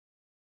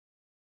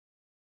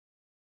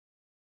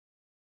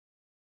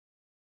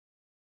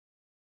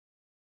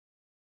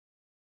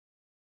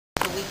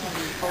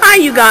Hi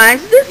you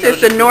guys, this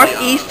is the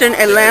Northeastern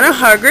Atlanta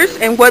Huggers,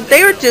 and what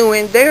they are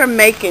doing, they are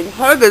making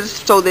huggers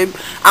so that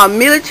our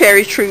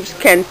military troops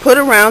can put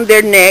around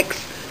their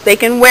necks, they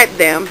can wet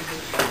them,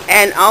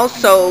 and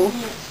also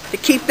to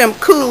keep them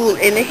cool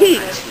in the heat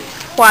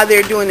while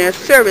they're doing their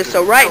service.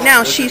 So right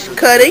now she's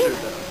cutting,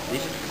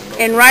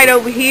 and right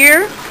over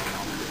here,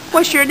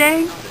 what's your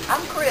name?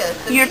 I'm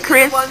Chris. You're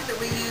Chris? These are the ones that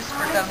we use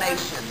for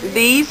donation.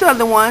 These are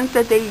the ones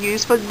that they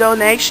use for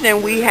donation,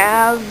 and we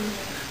have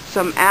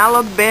some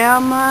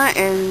Alabama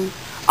and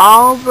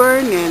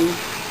Auburn and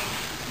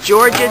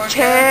Georgia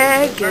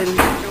Tech and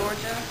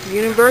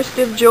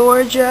University of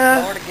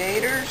Georgia. Florida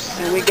Gators.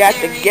 And we got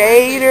the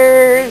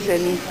Gators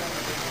and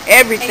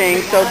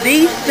everything. So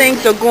these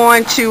things are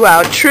going to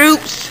our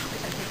troops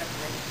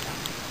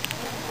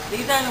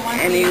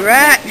in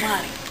Iraq.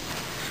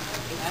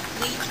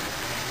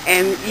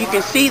 And you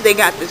can see they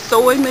got the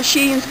sewing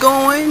machines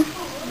going.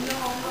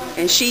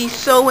 And she's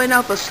sewing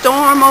up a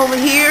storm over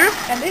here.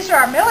 And these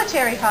are our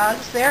military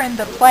hugs. They're in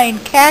the plain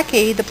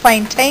khaki, the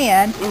plain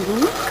tan,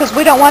 because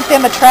we don't want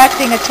them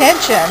attracting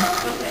attention.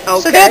 Okay.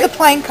 So they're the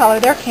plain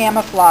color. They're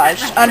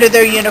camouflaged under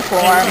their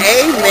uniforms.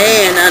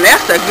 Amen. Now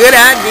that's a good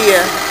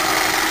idea.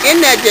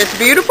 Isn't that just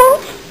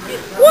beautiful?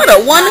 What a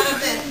wonderful...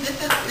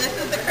 This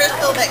is the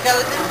crystal that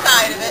goes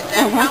inside of it.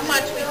 That's how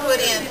much we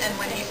put in, and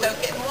when you soak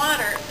it in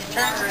water, it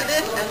turns to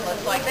this and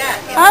looks like that.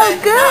 Oh,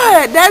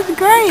 good. That's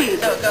great.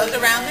 So it goes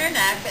around their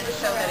neck, and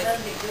so that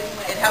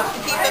it helps to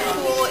keep them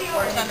cool. It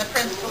works on the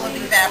principle of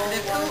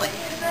evaporative cooling.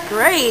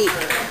 Great.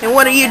 And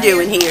what are you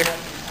doing here?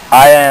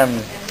 I am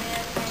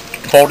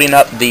folding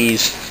up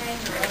these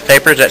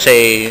papers that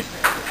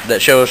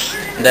shows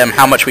them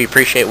how much we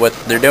appreciate what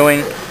they're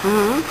doing,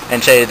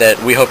 and say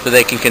that we hope that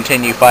they can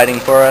continue fighting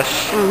for us.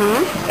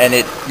 And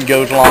it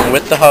goes along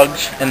with the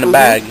hugs in the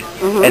bag,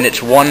 and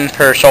it's one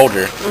per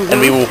soldier, and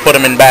we will put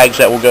them in bags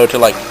that will go to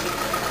like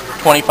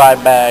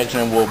 25 bags,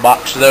 and we'll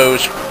box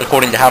those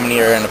according to how many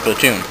are in a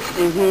platoon.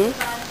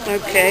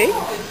 Okay.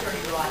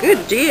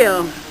 Good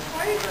deal.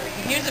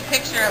 Here's a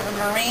picture of a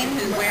Marine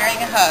who's wearing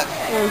a hug.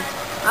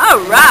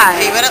 All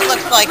right. See what it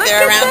looks like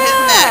there around his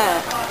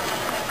neck.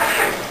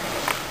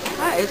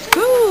 That is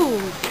cool.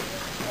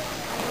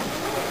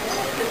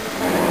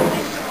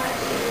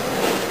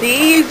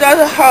 These are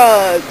the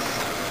hugs.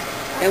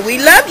 And we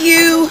love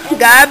you.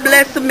 God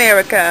bless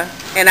America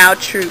and our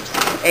troops.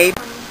 Amen.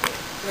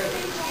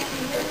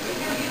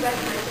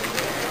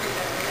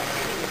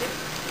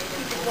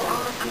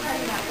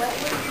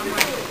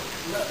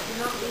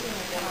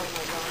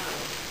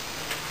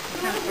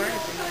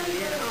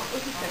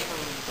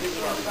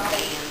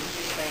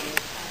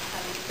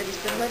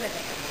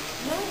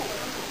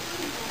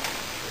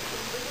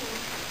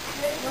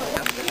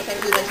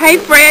 Hey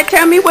Fred,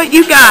 tell me what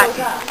you got.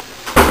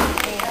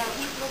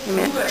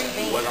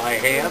 What I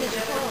have?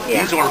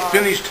 These are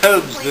finished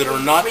hugs that are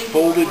not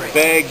folded,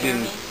 bagged,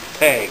 and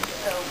tagged.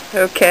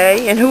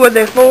 Okay, and who are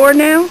they for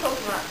now?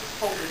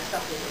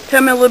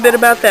 Tell me a little bit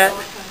about that.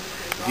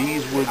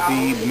 These would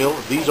be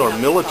these are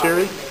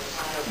military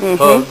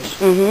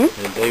hugs,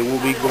 and they will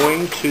be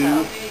going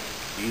to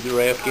either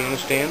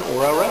Afghanistan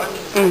or Iraq.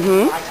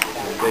 And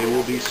they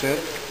will be sent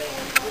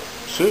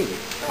soon,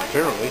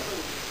 apparently.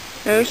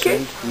 Okay.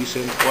 We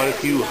send quite a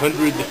few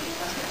hundred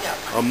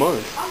a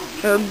month.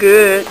 Oh,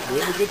 good. We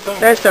have a good time.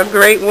 That's a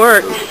great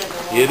work.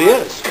 It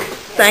is.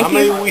 Thank you. How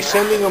many are we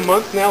sending a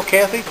month now,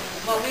 Kathy?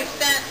 Well, we've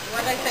sent,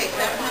 what did I say,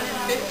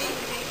 750 in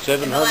the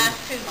 700.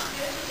 last 2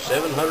 months.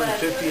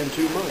 750 in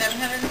 2 months.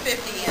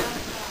 750, yeah.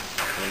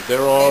 And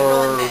there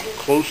are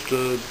close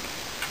to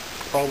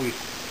probably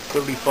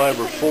 35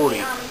 or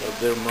 40 of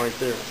them right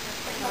there.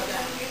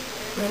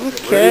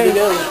 Okay. Ready to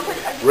go.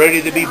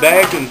 Ready to be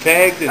bagged and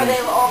tagged, and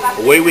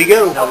away we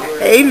go.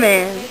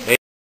 Amen.